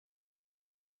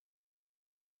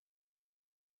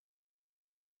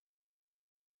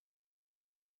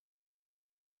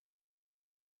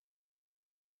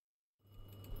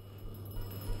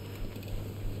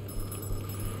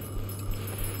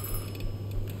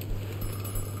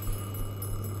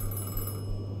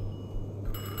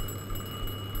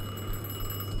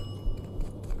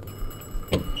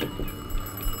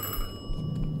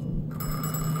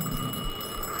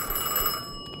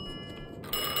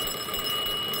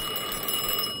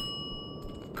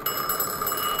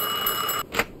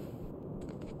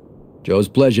Joe's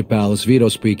pleasure, pal. It's Vito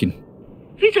speaking.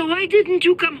 Vito, why didn't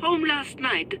you come home last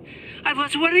night? I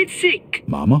was worried sick.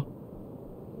 Mama?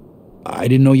 I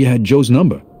didn't know you had Joe's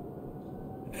number.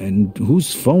 And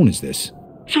whose phone is this?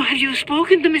 So have you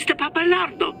spoken to Mr.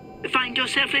 Papalardo? Find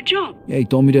yourself a job. Yeah, he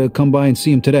told me to come by and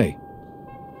see him today.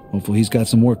 Hopefully he's got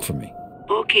some work for me.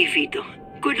 Okay, Vito.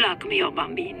 Good luck, mio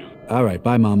bambino. All right,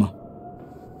 bye, Mama.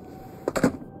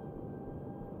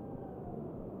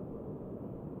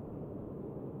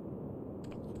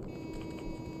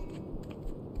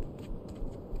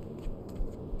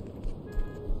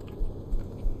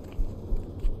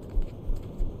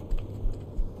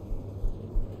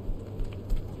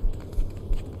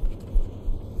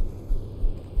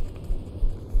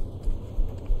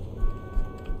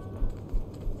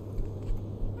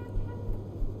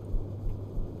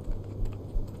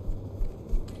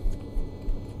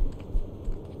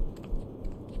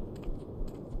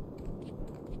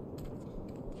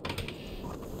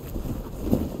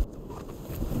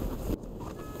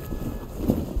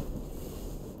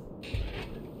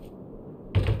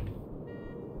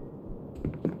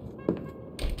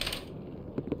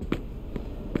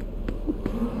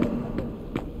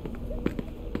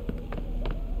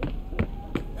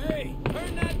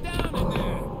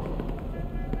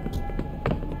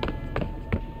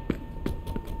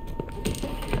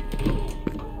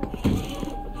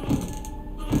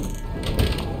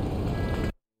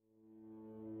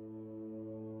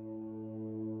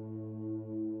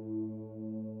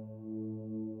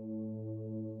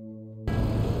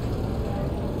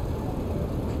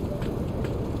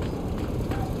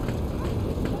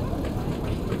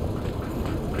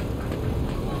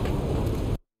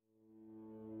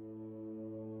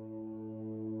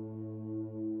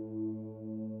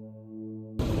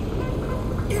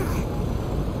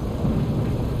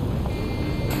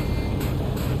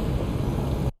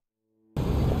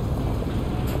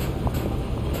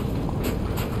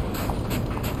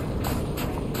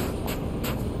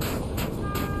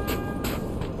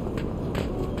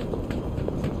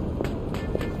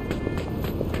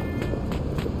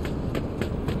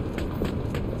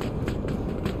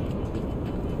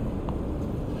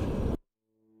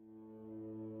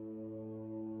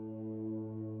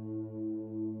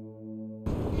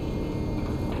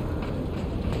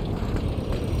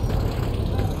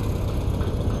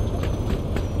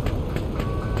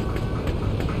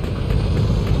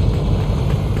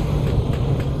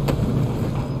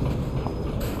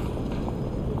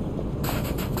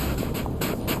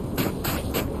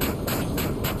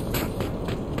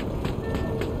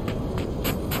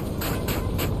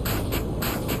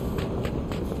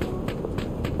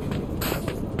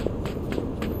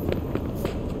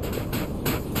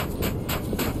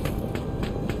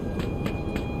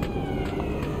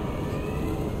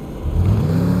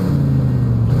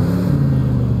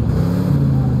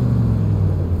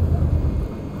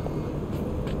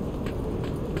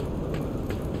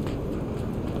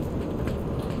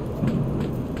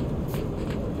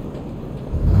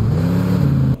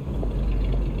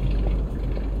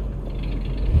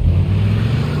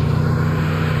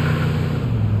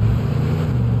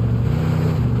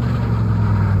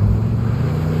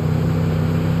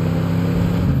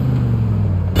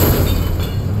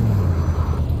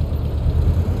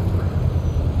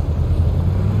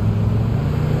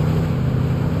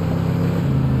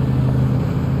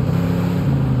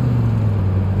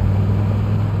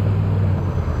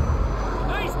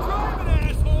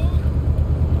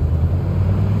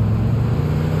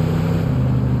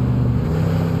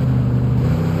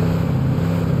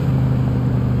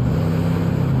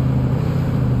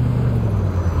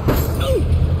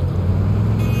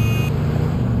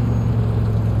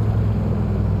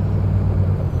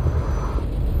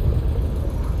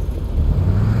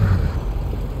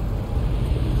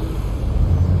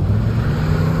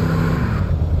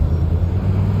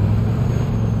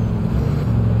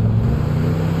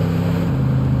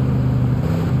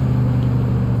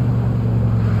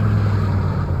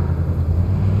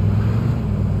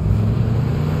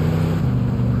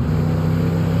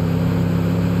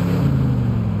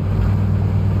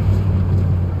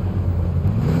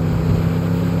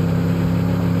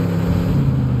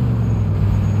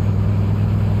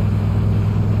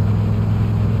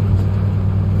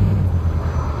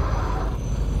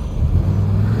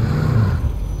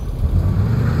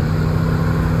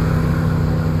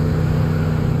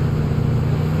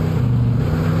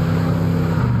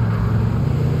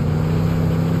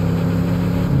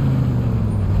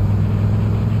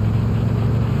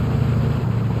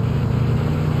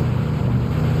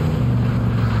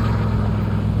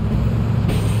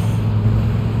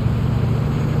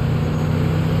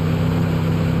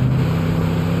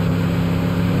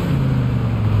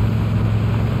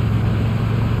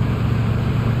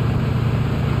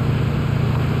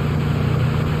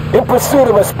 pursuit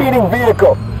of a speeding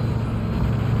vehicle.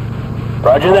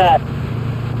 Roger that.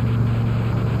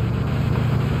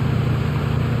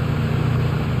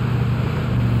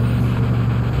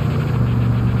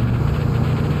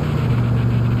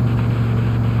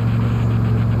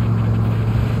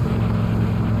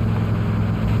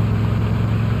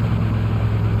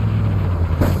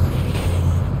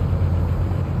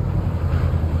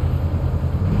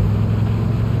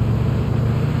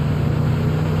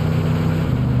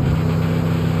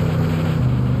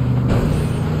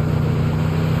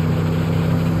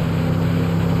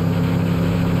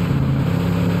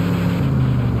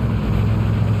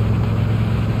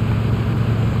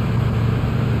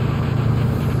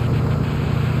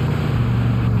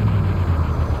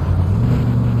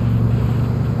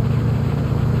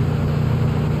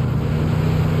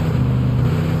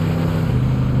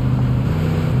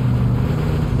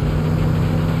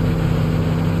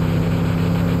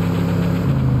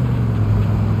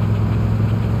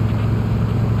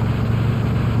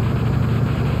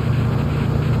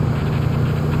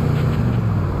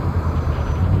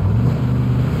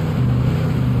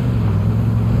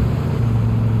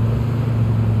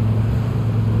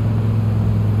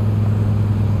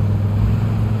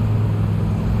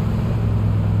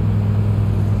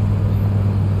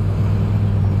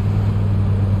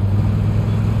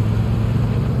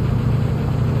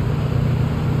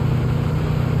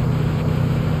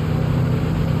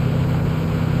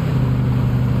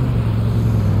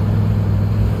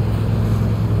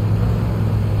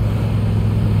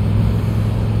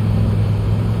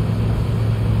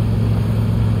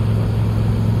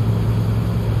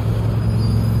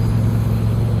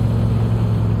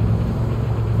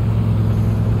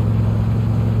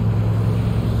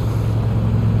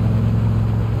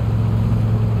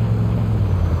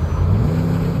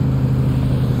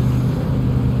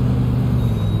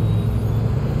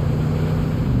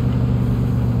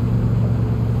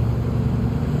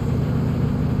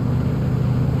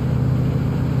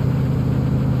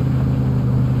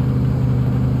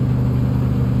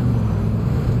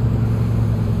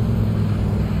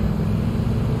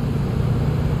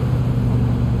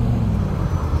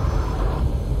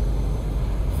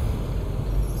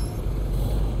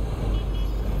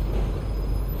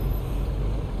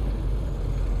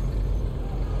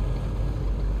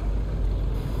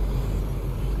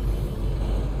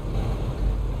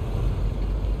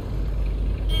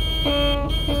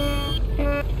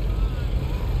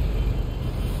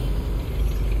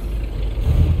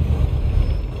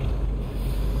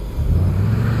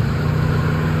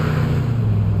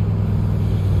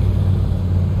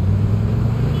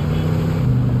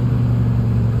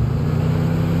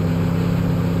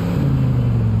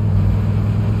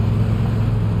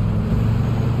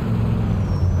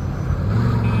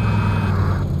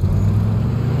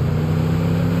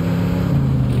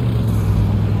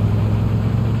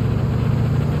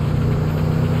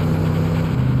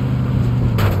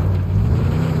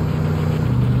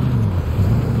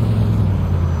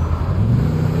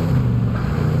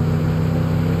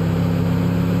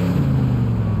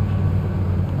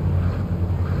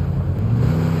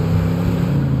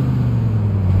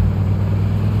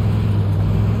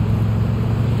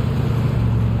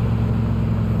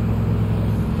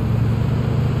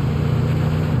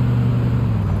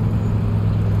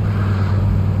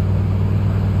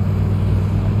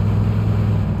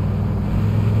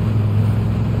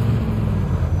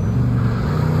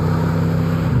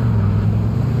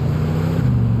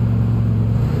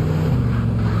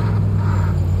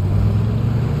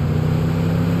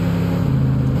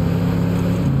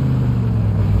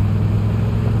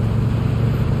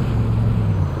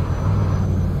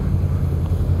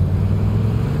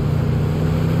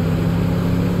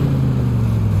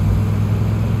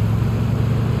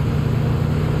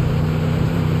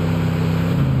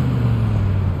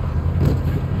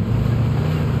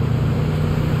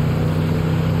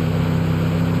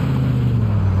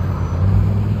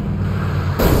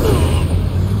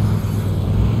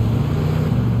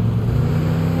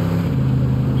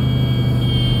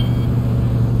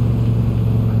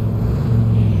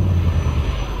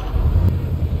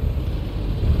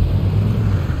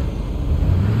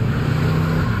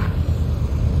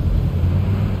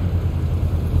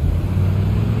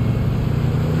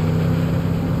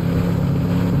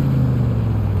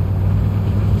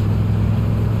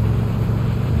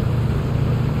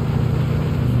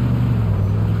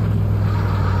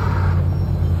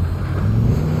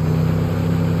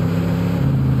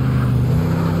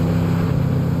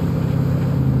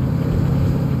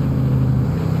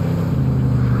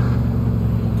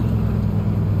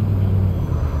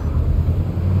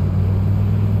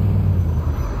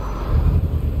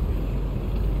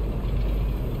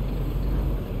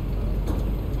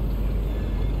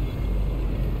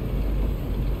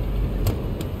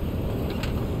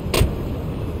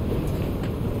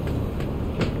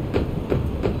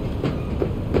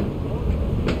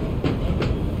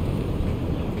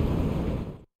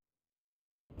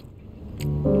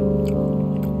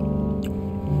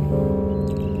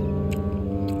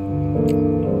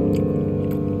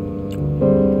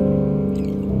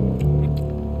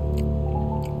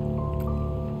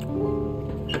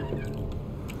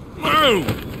 Joe!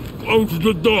 Close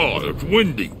the door. It's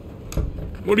windy.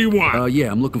 What do you want?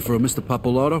 Yeah, I'm looking for a Mr.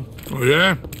 Pappalardo. Oh,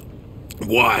 yeah?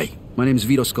 Why? My name's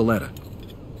Vito Scaletta.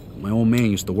 My old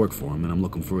man used to work for him, and I'm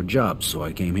looking for a job, so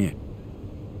I came here.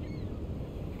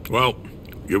 Well,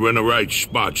 you're in the right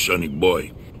spot, sonny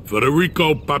boy.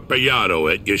 Federico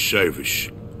Pappalardo at your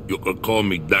service. You could call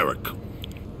me Derek.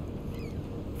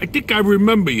 I think I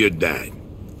remember your dad.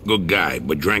 Good guy,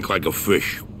 but drank like a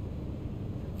fish.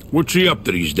 What's he up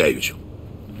to these days?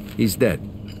 He's dead.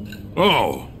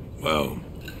 Oh, well,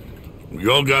 we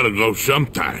all gotta go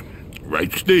sometime.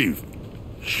 Right, Steve?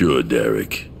 Sure,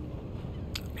 Derek.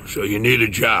 So you need a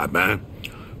job, huh?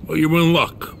 Well, you're in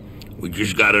luck. We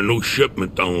just got a new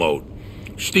shipment to unload.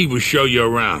 Steve will show you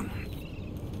around.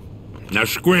 Now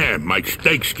scram, my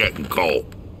steak's getting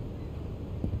cold.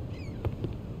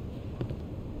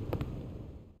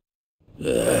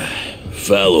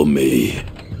 Follow me.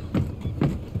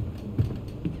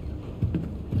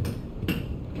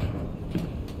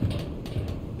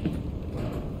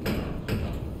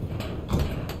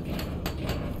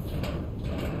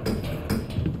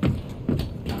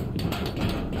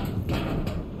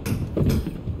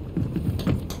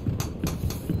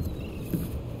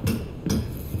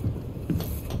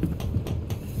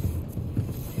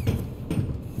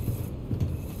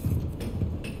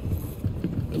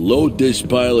 Load this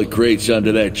pile of crates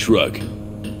onto that truck.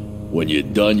 When you're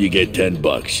done, you get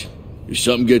 $10. If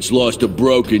something gets lost or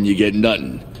broken, you get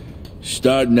nothing.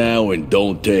 Start now and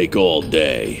don't take all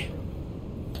day.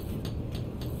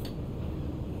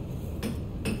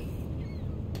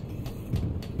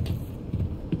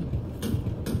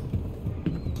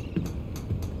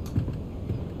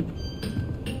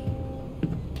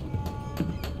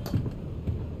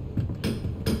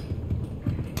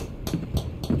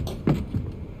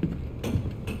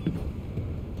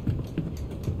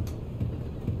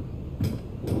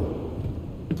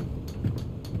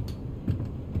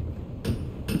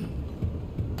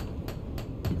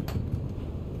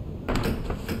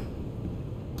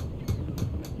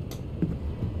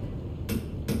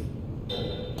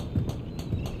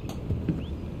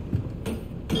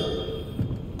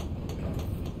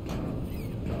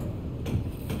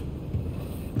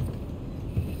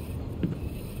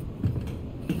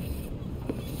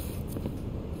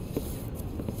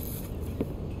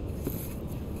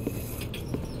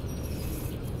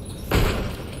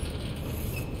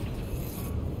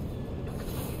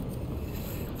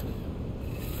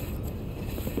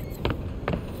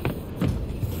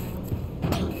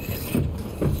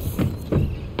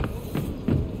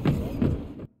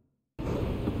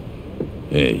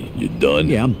 Hey, you done?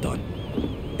 Yeah, I'm done.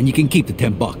 And you can keep the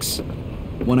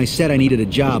 $10. When I said I needed a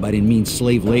job, I didn't mean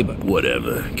slave labor.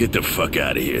 Whatever. Get the fuck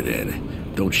out of here,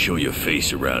 then. Don't show your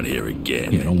face around here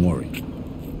again. Yeah, don't worry.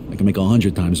 I can make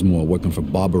 100 times more working for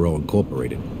Barbaro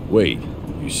Incorporated. Wait,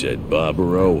 you said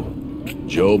Barbaro?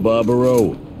 Joe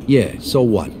Barbaro? Yeah, so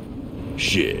what?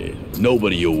 Shit,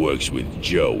 nobody who works with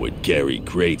Joe would carry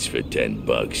crates for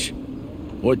 $10.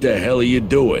 What the hell are you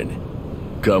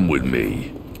doing? Come with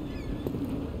me.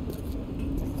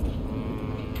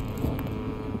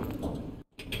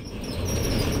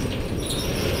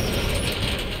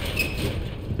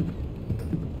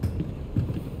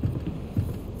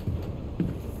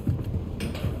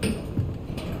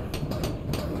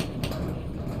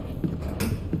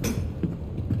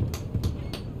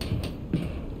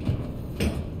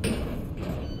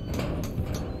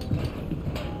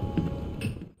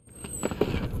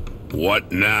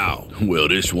 What now? Well,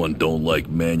 this one don't like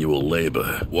manual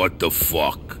labor. What the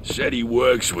fuck? Said he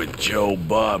works with Joe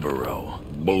Barbaro.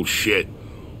 Bullshit.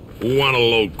 Who wanna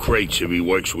load crates if he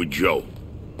works with Joe?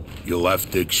 You'll have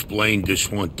to explain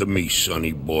this one to me,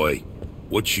 sonny boy.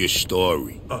 What's your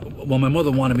story? Well, my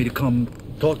mother wanted me to come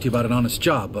talk to you about an honest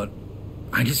job, but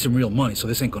I need some real money, so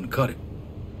this ain't gonna cut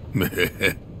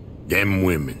it. Them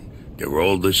women, they're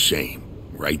all the same.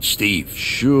 Right, Steve?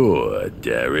 Sure,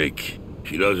 Derek.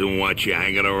 She doesn't want you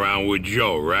hanging around with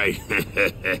Joe, right?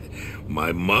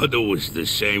 My mother was the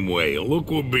same way.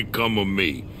 Look what become of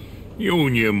me.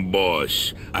 Union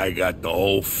boss. I got the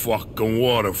whole fucking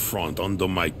waterfront under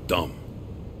my thumb.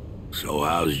 So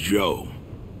how's Joe?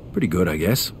 Pretty good, I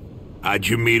guess. How'd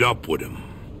you meet up with him?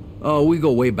 Oh, we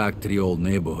go way back to the old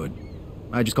neighborhood.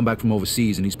 I just come back from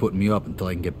overseas and he's putting me up until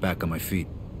I can get back on my feet.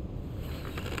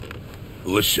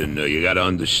 Listen, you gotta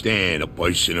understand, a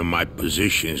person in my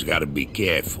position's gotta be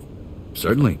careful.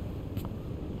 Certainly.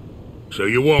 So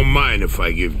you won't mind if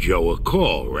I give Joe a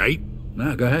call, right?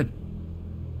 Nah, go ahead.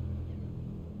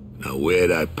 Now,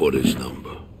 where'd I put his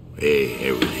number? Hey,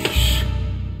 here it is.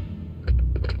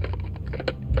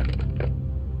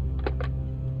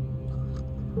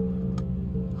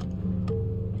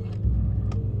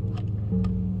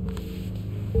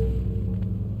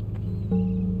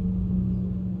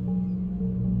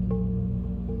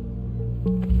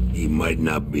 might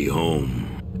not be home.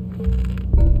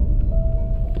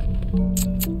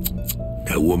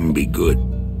 That wouldn't be good.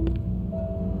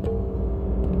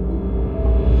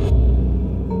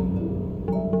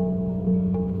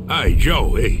 Hi,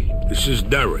 Joe. Hey, this is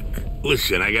Derek.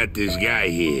 Listen, I got this guy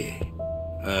here.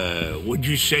 What'd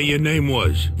you say your name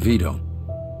was? Vito.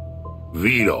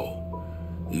 Vito.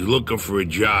 He's looking for a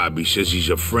job. He says he's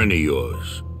a friend of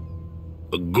yours.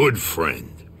 A good friend.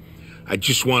 I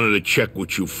just wanted to check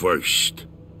with you first.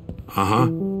 Uh-huh.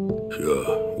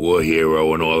 Sure. War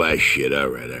hero and all that shit. All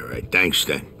right. Thanks,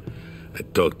 then. I'll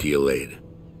talk to you later.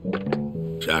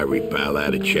 Sorry, pal. I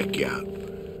had to check you out.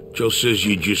 Joe says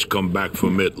you just come back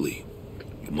from Italy.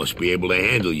 You must be able to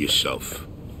handle yourself.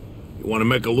 You want to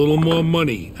make a little more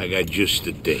money? I got just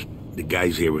the thing. The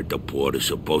guys here at the port are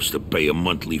supposed to pay a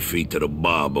monthly fee to the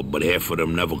barber, but half of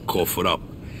them never cough it up.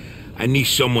 I need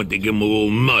someone to give them a little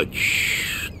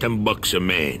nudge. $10 a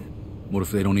man. What if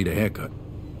they don't need a haircut?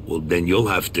 Well, then you'll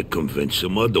have to convince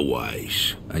them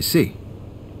otherwise. I see.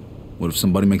 What if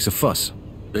somebody makes a fuss?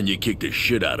 Then you kick the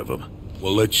shit out of them.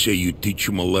 Well, let's say you teach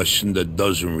them a lesson that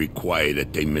doesn't require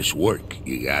that they miss work.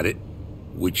 You got it?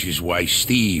 Which is why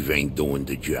Steve ain't doing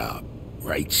the job.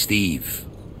 Right, Steve?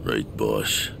 Right,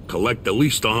 boss. Collect at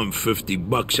least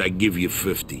 $150, I give you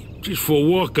 50. Just for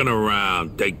walking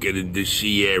around, taking in the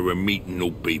sea air and meeting new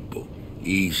people.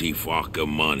 Easy fucking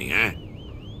money, huh?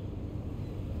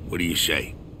 What do you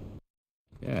say?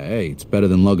 Yeah, hey, it's better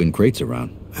than lugging crates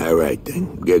around. All right,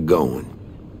 then. Get going.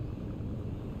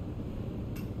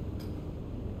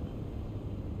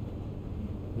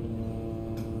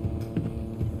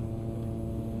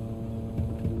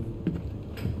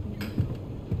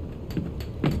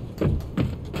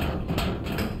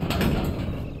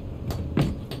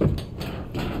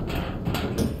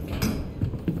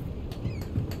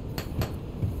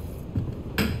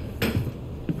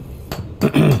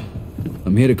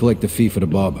 I'm here to collect the fee for the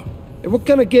barber. Hey, what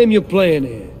kind of game you playing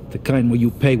here? The kind where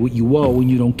you pay what you owe and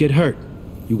you don't get hurt.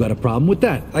 You got a problem with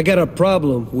that? I got a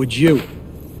problem with you.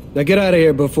 Now get out of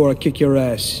here before I kick your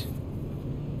ass.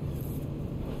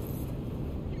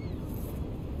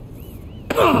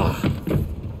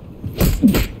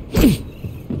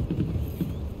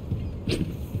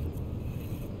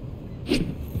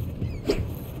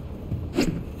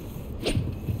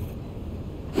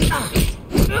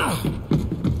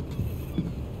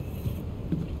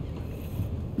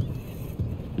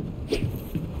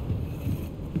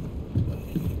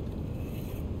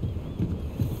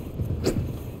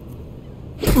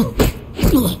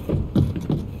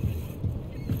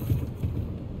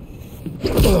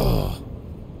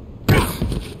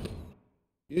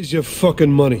 Here's your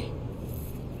fucking money.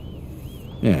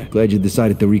 Yeah, glad you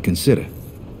decided to reconsider.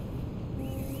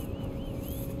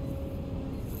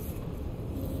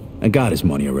 I got his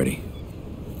money already.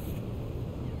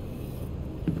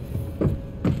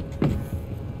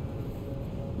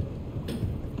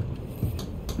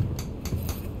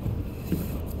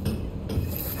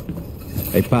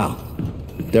 Hey, pal.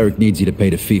 Derek needs you to pay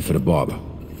the fee for the barber.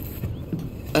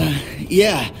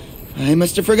 Yeah. I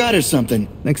must have forgot or something.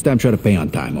 Next time, try to pay on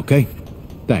time, okay?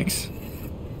 Thanks.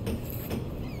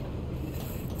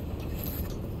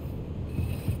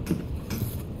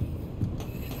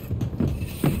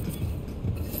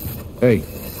 Hey,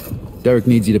 Derek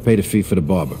needs you to pay the fee for the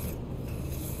barber.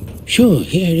 Sure,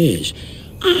 here it is.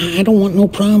 I don't want no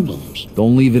problems.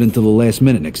 Don't leave it until the last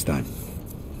minute next time.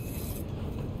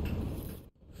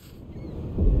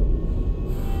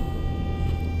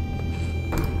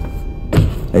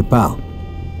 Hey, pal.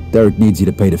 Derek needs you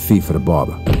to pay the fee for the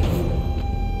barber.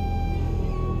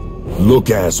 Look,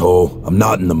 asshole, I'm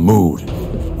not in the mood.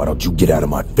 Why don't you get out of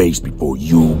my face before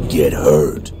you get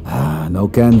hurt? No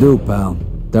can do, pal.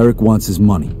 Derek wants his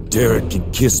money. Derek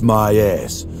can kiss my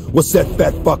ass. What's that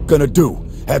fat fuck gonna do?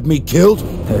 Have me killed?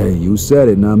 Hey, you said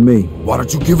it, not me. Why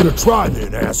don't you give it a try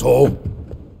then, asshole?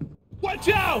 Watch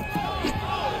out!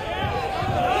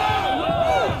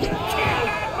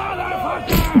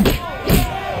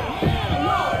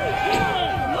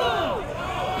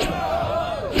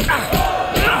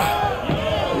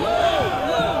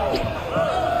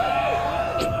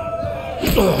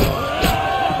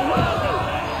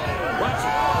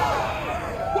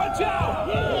 Watch out!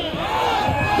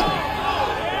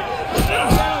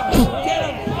 Get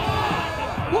him!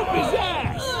 Whoop his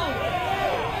ass!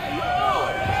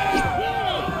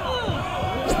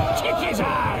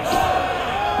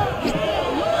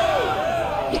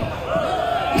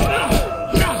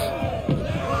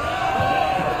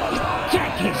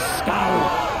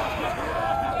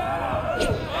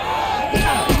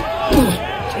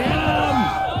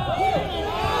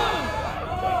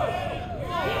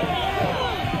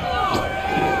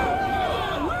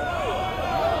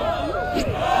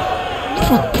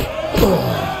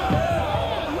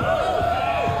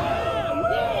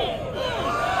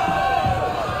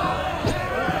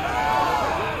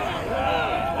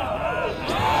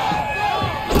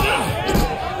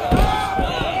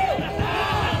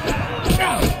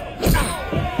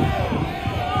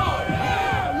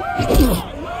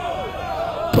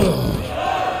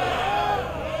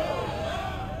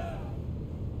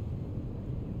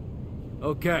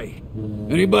 Okay.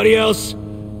 Anybody else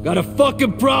got a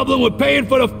fucking problem with paying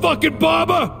for the fucking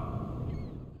barber?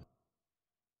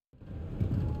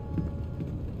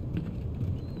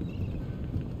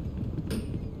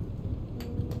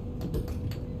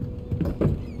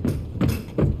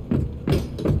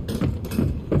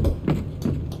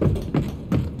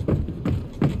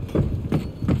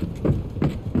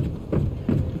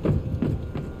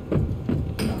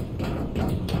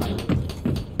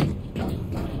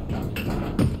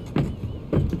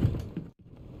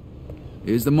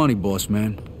 Here's the money, boss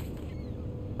man.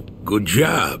 Good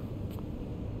job.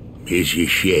 Here's your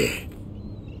share.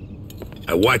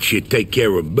 I watched you take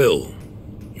care of Bill.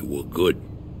 You were good.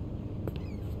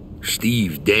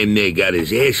 Steve damn near got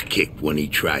his ass kicked when he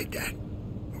tried that.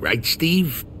 Right,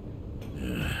 Steve?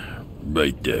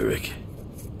 Right, Derek.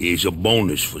 Here's a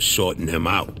bonus for sorting him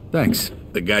out. Thanks.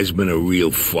 The guy's been a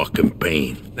real fucking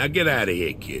pain. Now get out of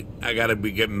here, kid. I gotta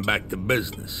be getting back to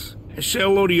business. And say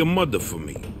hello to your mother for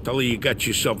me. Tell her you got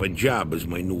yourself a job as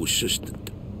my new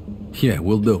assistant. Yeah,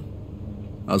 will do.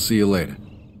 I'll see you later.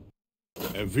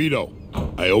 And Vito,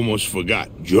 I almost forgot.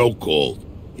 Joe called.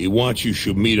 He wants you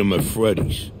should meet him at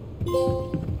Freddy's.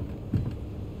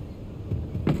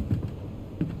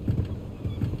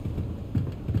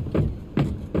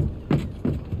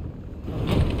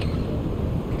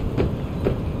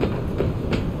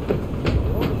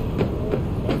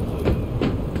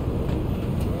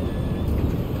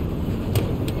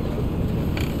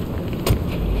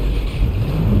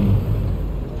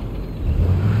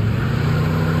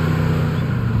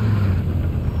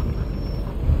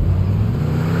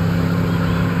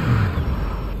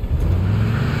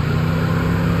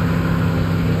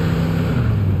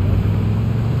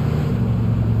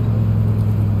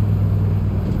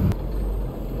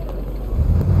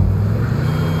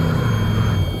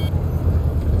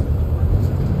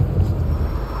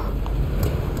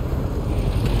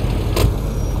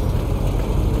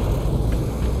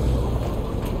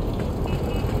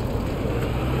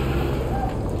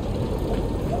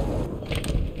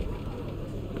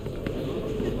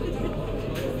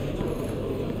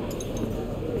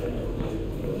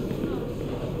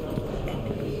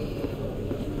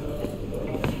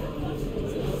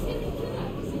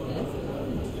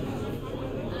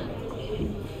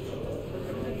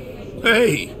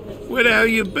 Hey, where the hell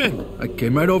you been? I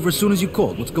came right over as soon as you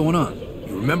called. What's going on?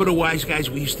 You remember the wise guys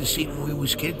we used to see when we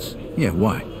was kids? Yeah,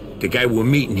 why? The guy we're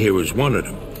meeting here is one of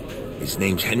them. His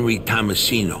name's Henry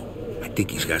Tomasino. I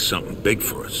think he's got something big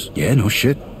for us. Yeah, no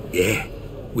shit. Yeah.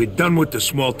 We're done with the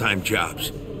small-time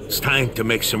jobs. It's time to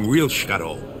make some real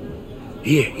shuttle.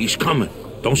 Here, he's coming.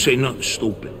 Don't say nothing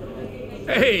stupid.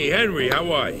 Hey, Henry,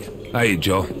 how are you? Hiya,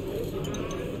 Joe.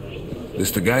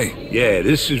 This the guy? Yeah,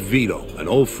 this is Vito, an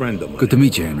old friend of mine. Good to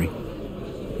meet you, Henry.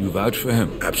 You vouch for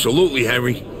him? Absolutely,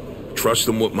 Henry. Trust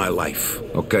him with my life.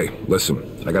 Okay, listen.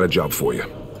 I got a job for you.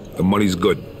 The money's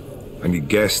good. I need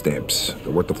gas stamps.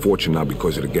 They're worth a fortune now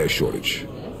because of the gas shortage.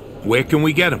 Where can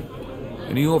we get them?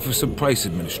 In the Office of Price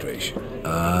Administration.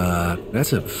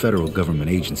 That's a federal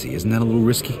government agency. Isn't that a little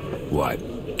risky?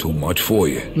 What? Too much for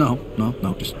you? No.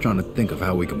 Just trying to think of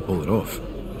how we can pull it off.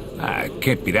 It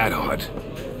can't be that hard.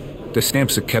 The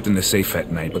stamps are kept in the safe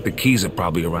at night, but the keys are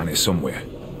probably around here somewhere.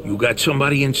 You got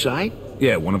somebody inside?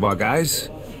 Yeah, one of our guys.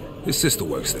 His sister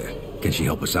works there. Can she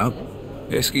help us out?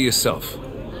 Ask her yourself.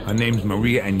 Her name's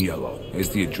Maria Agnello. Here's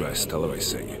the address. Tell her I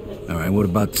sent you. All right, what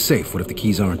about the safe? What if the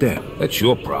keys aren't there? That's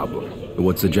your problem.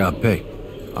 What's the job pay?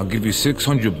 I'll give you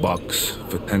 $600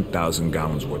 for 10,000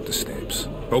 gallons worth of stamps.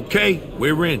 Okay,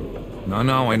 we're in.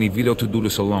 No, I need Vito to do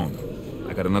this alone.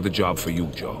 I got another job for you,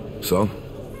 Joe. So,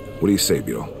 what do you say,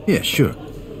 Vito? Yeah, sure.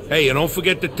 Hey, and don't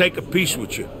forget to take a piece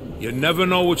with you. You never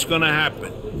know what's gonna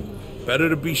happen. Better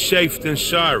to be safe than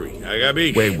sorry.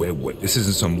 Agabish. Wait. This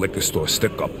isn't some liquor store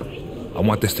stick-up. I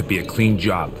want this to be a clean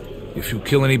job. If you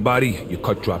kill anybody, your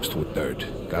cut drops to a third.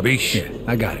 Gabish?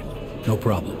 Yeah, I got it. No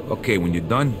problem. Okay, when you're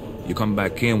done, you come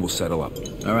back here and we'll settle up.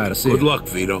 All right, I'll see you. Good luck,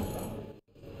 Vito.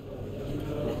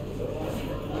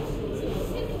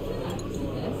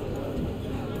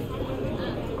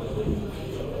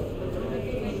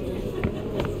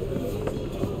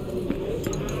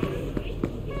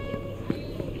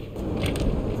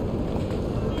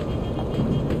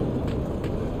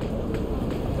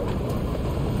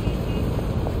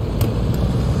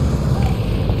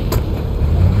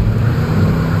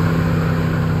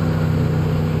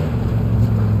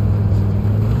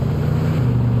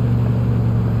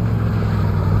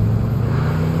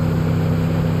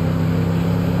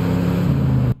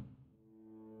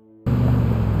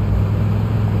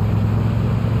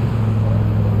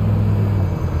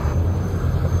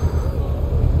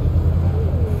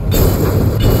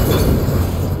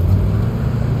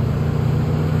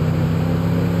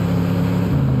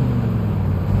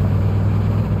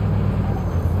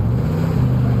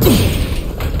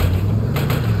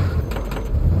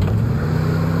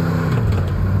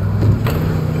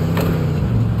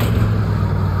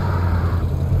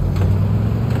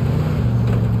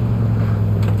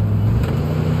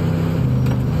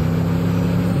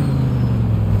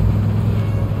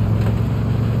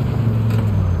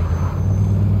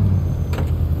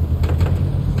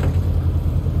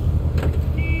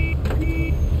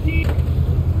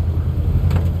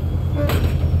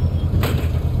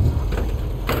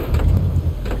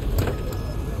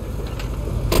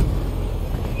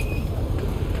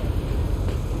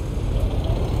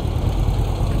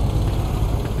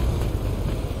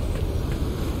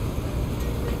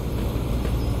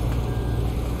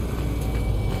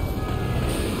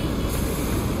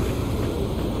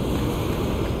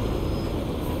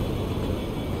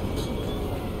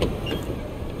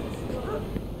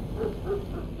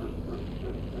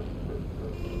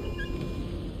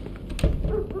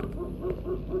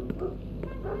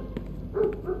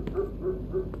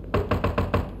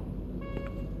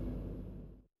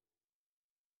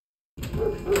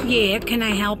 Yeah, can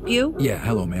I help you? Yeah,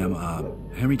 hello, ma'am.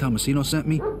 Henry Tomasino sent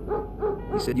me.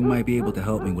 He said you might be able to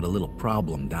help me with a little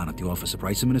problem down at the Office of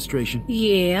Price Administration.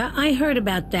 Yeah, I heard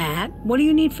about that. What do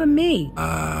you need from me?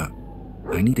 I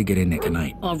need to get in there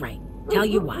tonight. All right, tell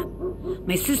you what.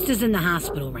 My sister's in the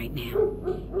hospital right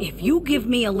now. If you give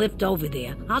me a lift over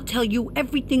there, I'll tell you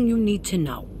everything you need to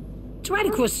know. It's right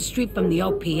across the street from the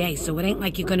OPA, so it ain't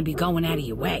like you're gonna be going out of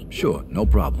your way. Sure, no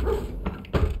problem.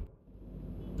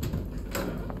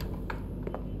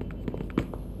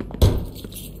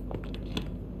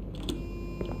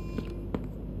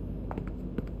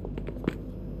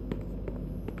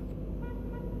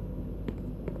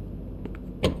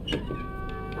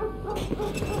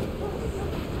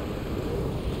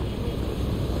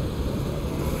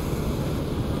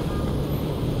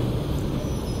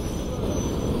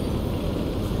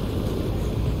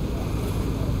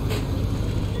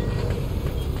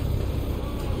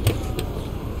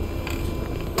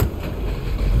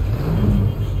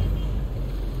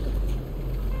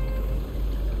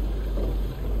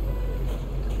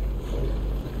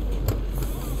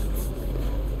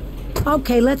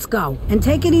 Okay, let's go. And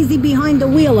take it easy behind the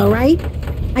wheel, all right?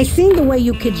 I seen the way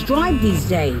you kids drive these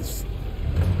days.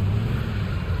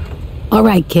 All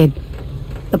right, kid.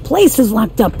 The place is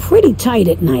locked up pretty tight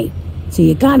at night, so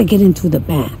you gotta get in through the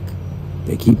back.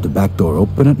 They keep the back door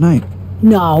open at night?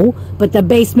 No, but the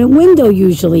basement window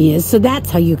usually is, so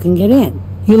that's how you can get in.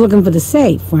 You're looking for the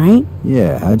safe, right?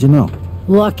 Yeah, how'd you know?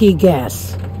 Lucky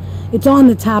guess. It's on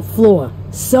the top floor.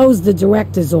 So's the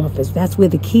director's office. That's where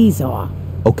the keys are.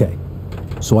 Okay,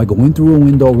 so I go in through a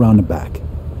window around the back,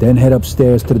 then head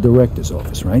upstairs to the director's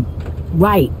office, right?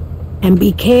 Right. And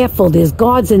be careful, there's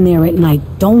guards in there at night.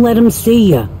 Don't let them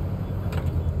see you.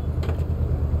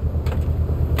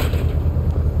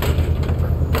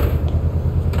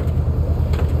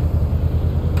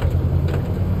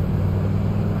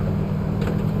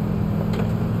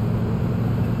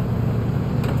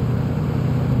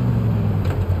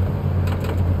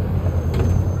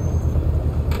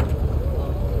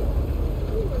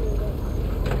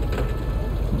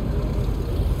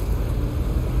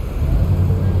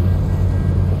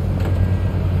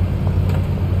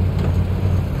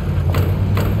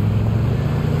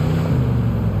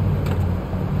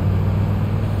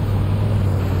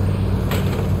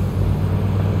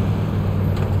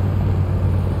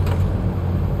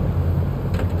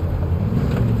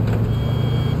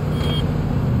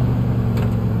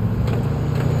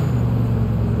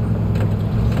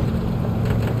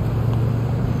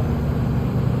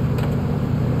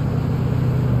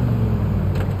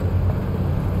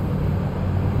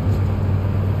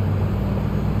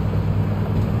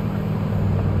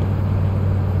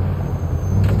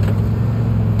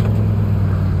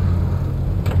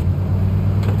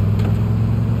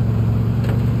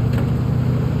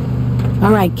 All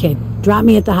right, kid. Drop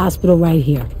me at the hospital right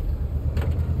here.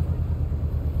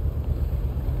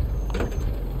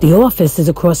 The office is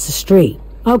across the street.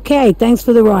 Okay, thanks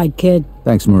for the ride, kid.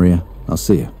 Thanks, Maria. I'll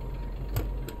see you.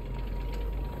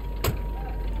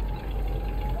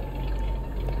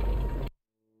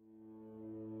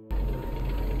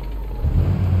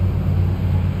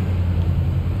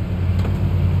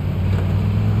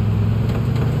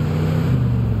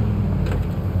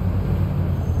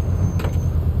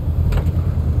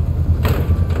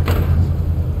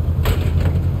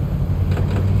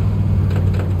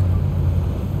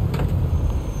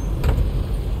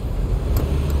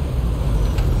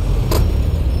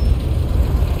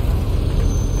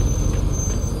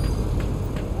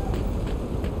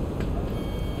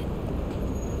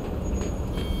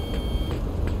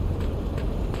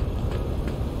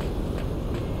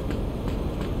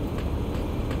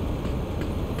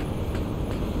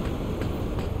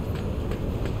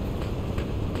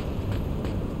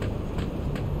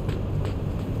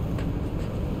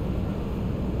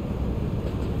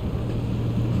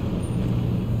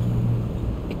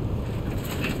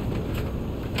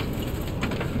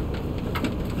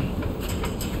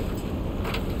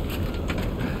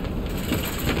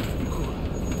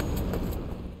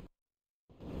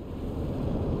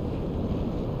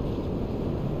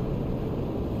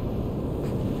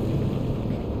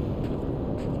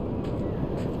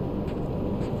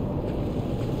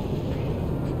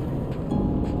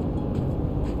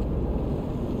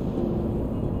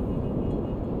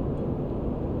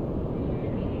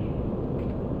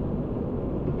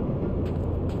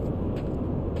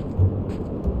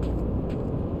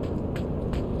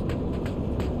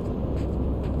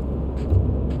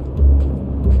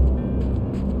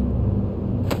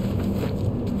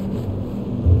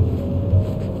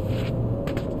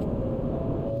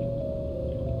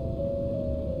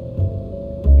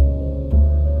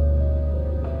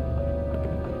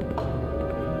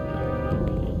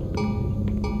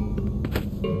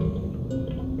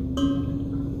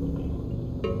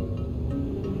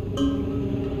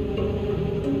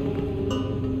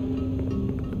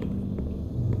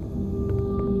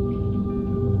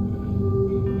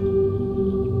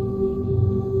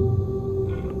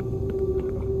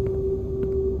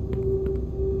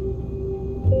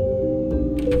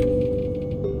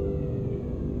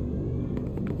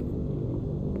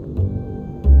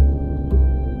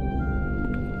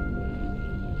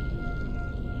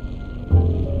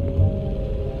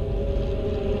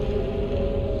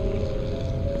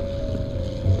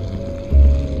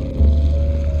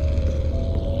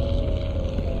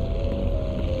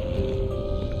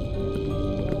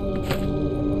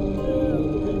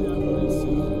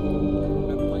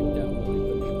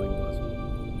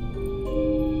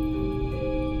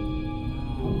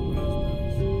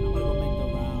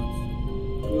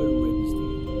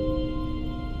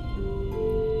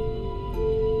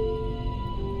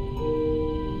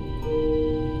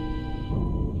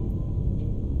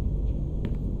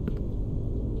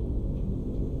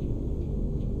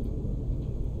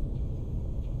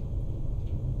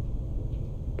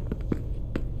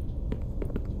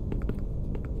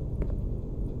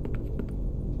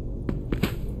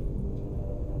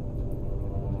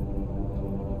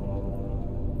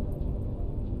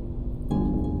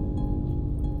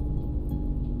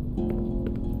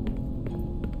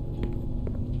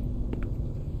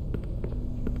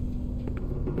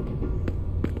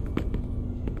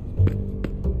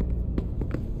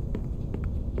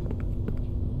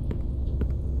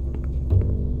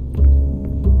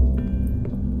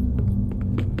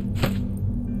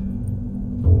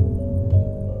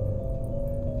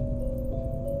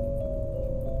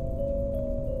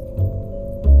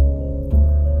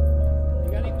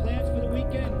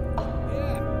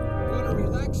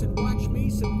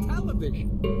 television.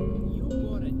 You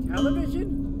bought a television?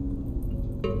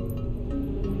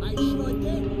 I sure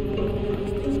did.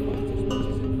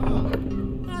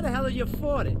 How the hell did you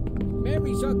afford it?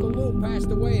 Mary's Uncle Lou passed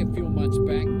away a few months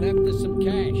back, left us some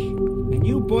cash. And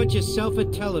you bought yourself a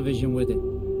television with it.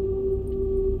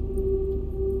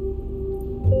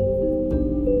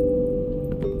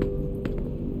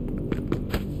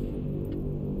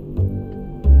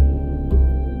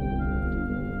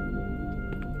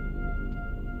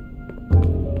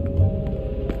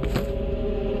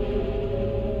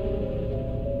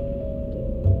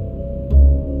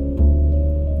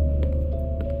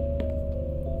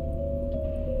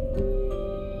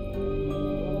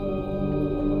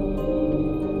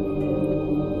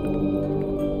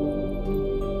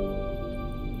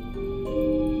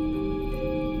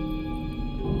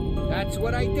 That's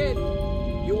what I did.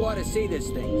 You ought to see this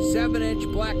thing. 7-inch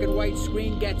black and white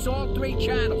screen gets all 3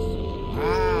 channels.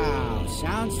 Wow,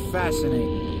 sounds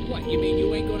fascinating. What, you mean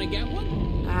you ain't gonna get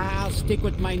one? I'll stick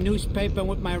with my newspaper and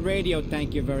with my radio,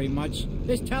 thank you very much.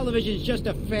 This television's just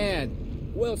a fad.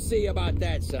 We'll see about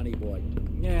that, sonny boy.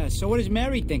 Yeah, so what does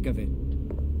Mary think of it?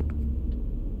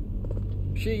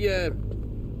 She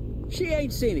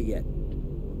ain't seen it yet.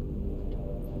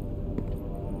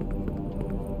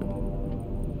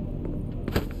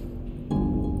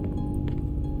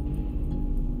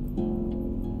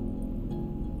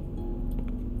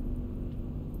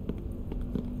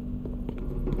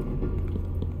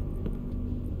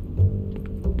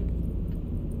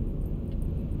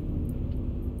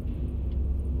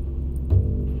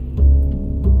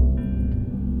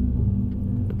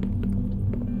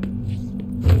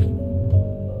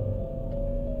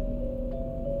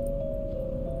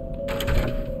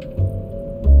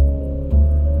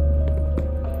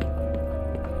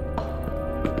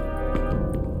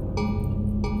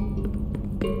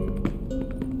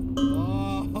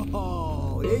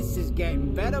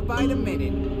 Getting better by the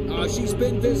minute. Oh, she's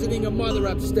been visiting her mother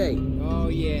upstate. Oh,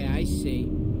 yeah, I see.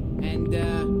 And, what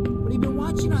have you been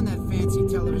watching on that fancy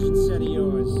television set of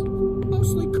yours?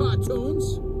 Mostly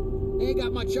cartoons. Ain't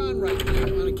got much on right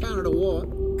now on account of the war.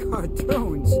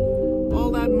 Cartoons?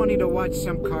 All that money to watch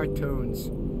some cartoons.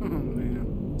 Oh,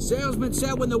 man. Salesman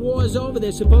said when the war's over,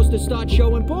 they're supposed to start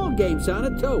showing ball games on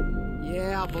it, too.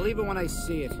 Yeah, I'll believe it when I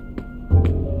see it.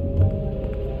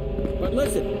 But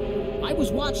listen, I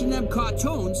was watching them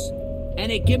cartoons,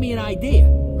 and it gave me an idea.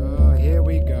 Oh, here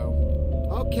we go.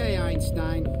 Okay,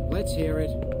 Einstein, let's hear it.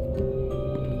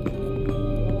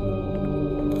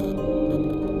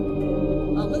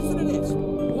 Now listen to this.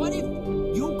 What if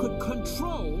you could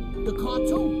control the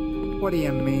cartoon? What do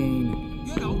you mean?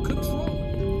 You know, control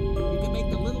it. You can make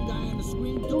the little guy on the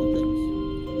screen do things.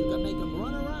 You can make him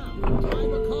run around,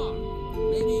 drive a car,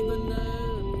 maybe even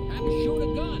have him shoot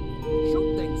a gun,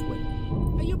 shoot things with it.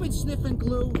 Hey, you been sniffing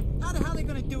glue? How the hell are they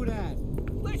gonna do that?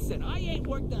 Listen, I ain't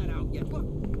worked that out yet. Look,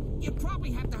 you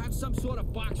probably have to have some sort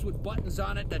of box with buttons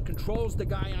on it that controls the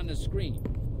guy on the screen.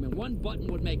 I mean, one button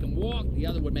would make him walk, the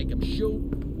other would make him shoot,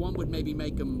 one would maybe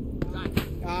make him...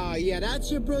 Oh, yeah,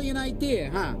 that's your brilliant idea,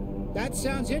 huh? That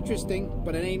sounds interesting,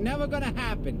 but it ain't never gonna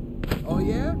happen. Oh,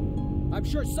 yeah? I'm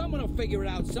sure someone will figure it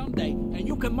out someday, and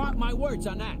you can mark my words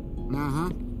on that. Uh-huh.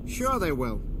 Sure they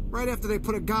will. Right after they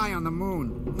put a guy on the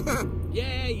moon.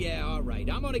 Yeah, all right.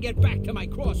 I'm gonna get back to my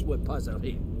crossword puzzle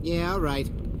here. Yeah, all right.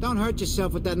 Don't hurt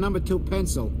yourself with that number 2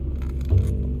 pencil.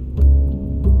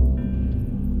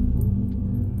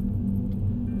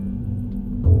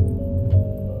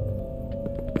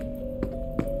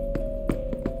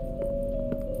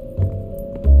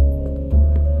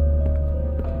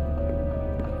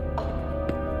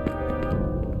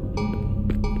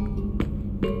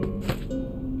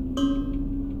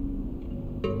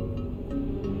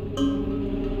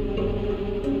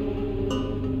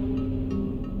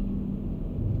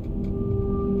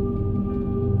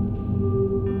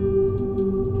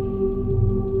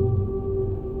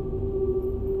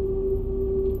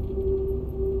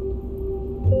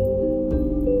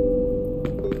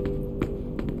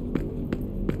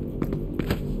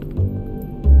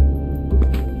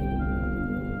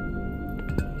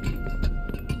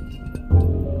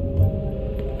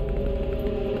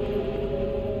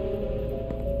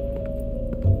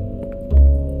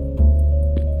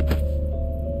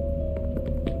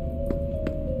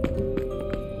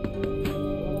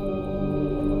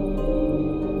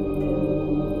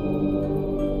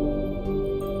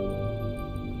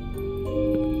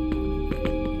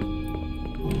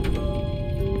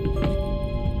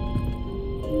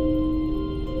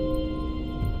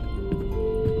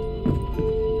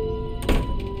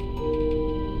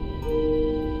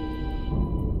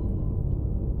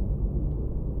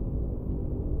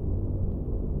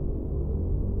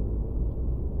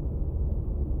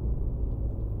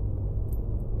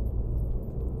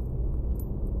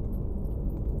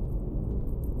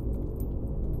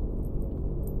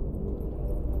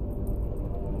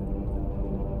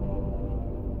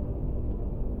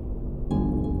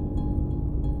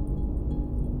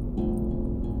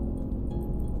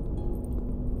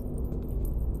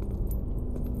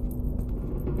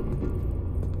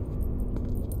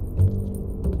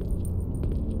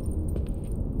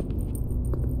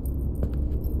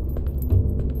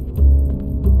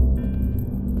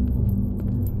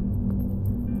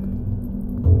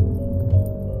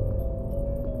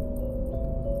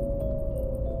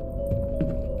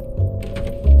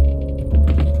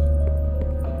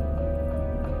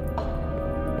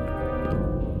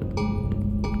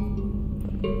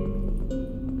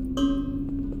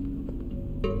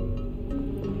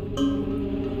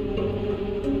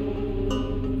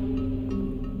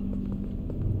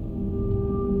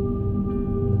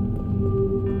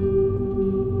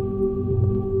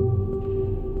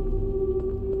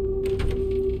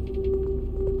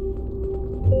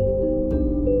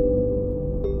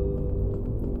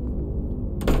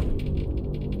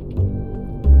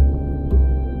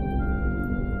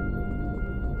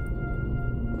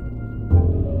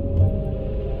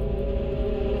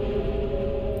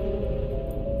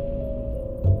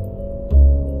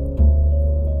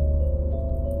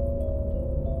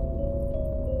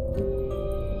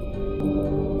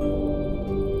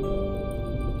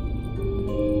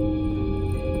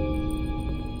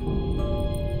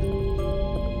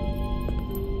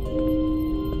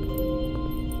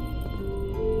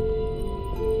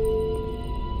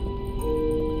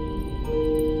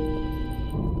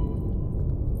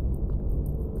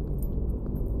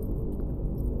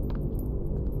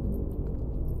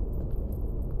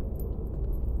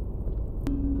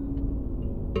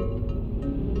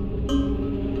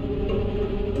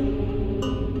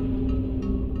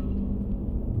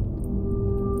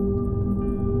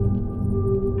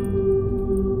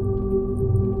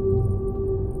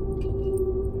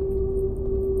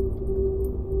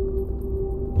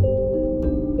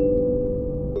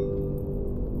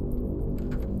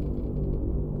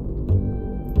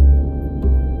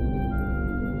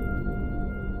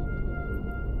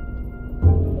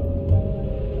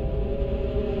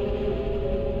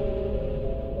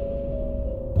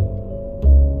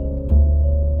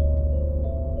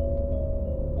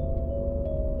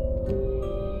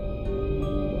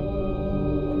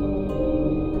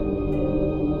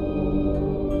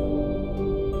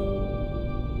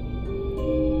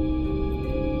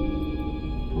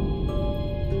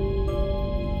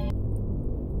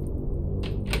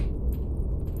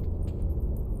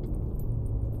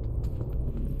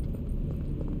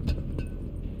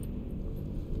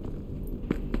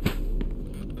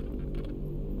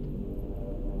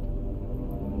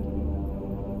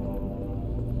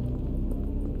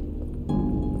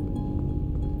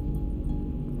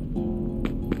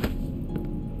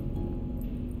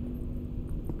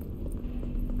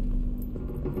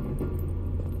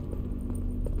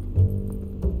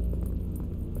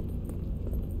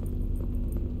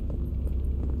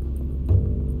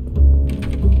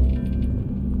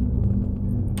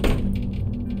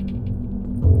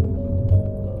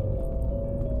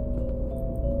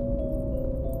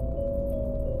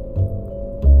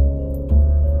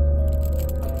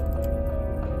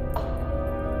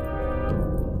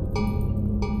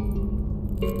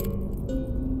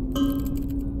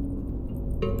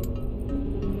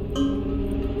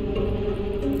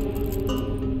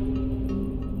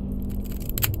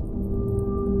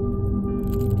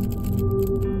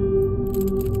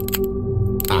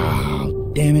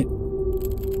 Damn it.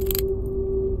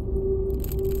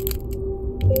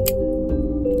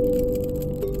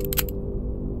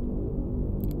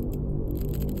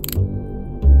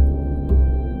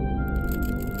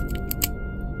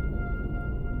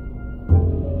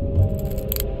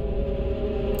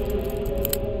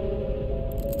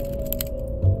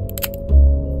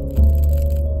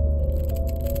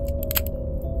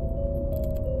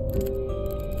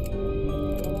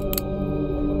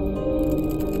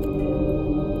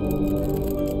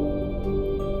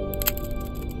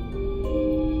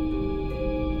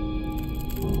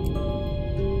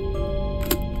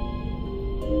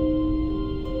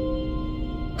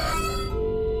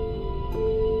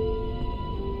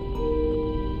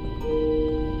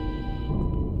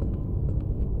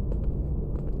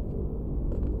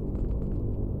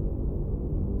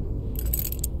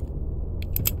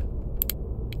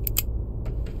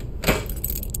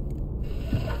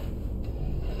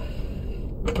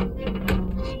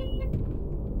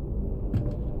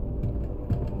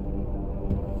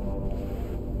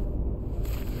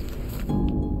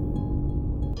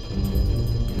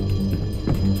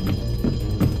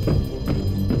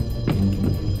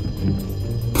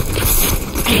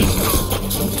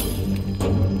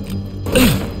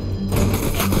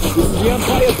 The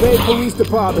Empire Bay Police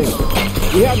Department.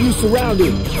 We have you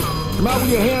surrounded. Come out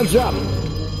with your hands up.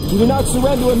 If you do not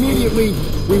surrender immediately,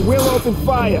 we will open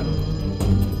fire.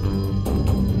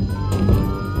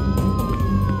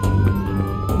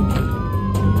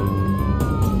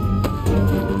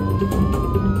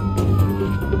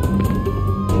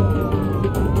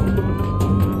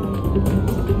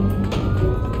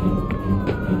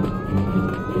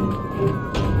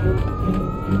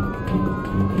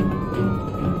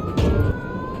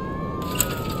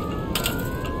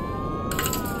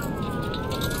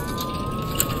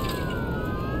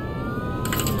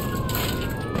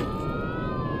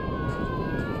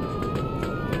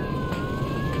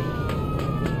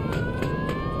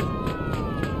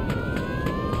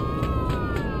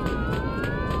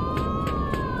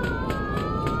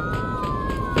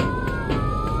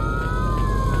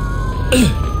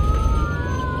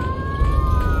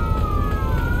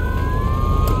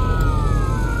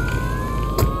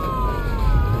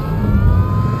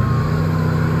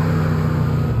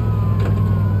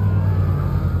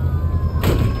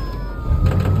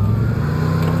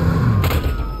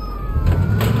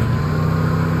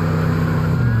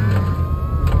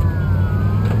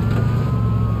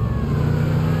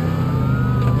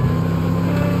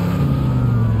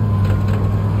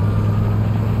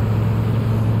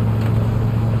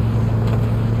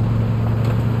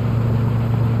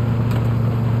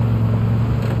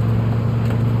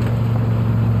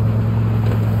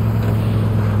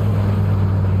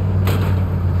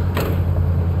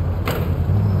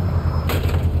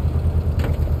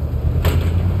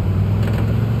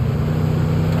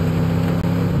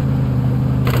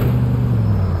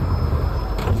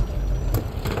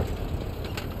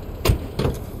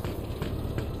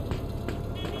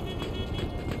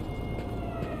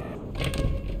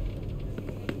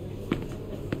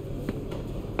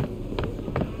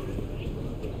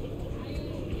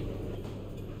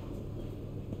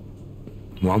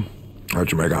 Well,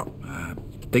 how'd you make out?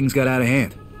 Things got out of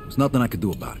hand. There's nothing I could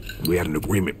do about it. We had an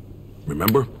agreement.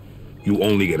 Remember? You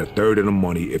only get a third of the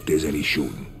money if there's any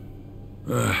shooting.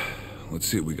 Let's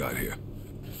see what we got here.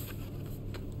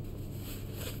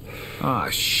 Ah,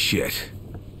 shit.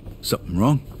 Something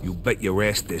wrong? You bet your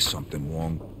ass there's something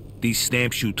wrong. These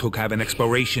stamps you took have an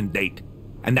expiration date,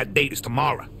 and that date is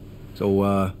tomorrow.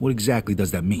 So, what exactly does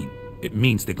that mean? It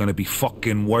means they're gonna be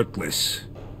fucking worthless.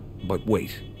 But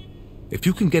wait. If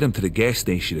you can get them to the gas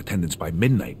station attendants by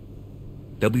midnight,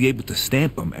 they'll be able to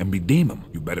stamp them and redeem them.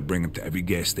 You better bring them to every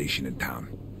gas station in town.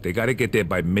 They gotta get there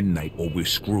by midnight or we're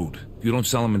screwed. If you don't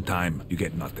sell them in time, you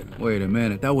get nothing. Wait a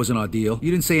minute, that wasn't our deal.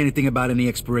 You didn't say anything about any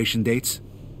expiration dates.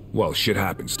 Well, shit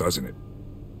happens, doesn't it?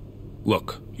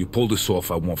 Look, you pull this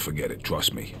off, I won't forget it,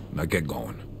 trust me. Now get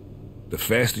going. The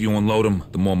faster you unload them,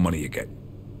 the more money you get.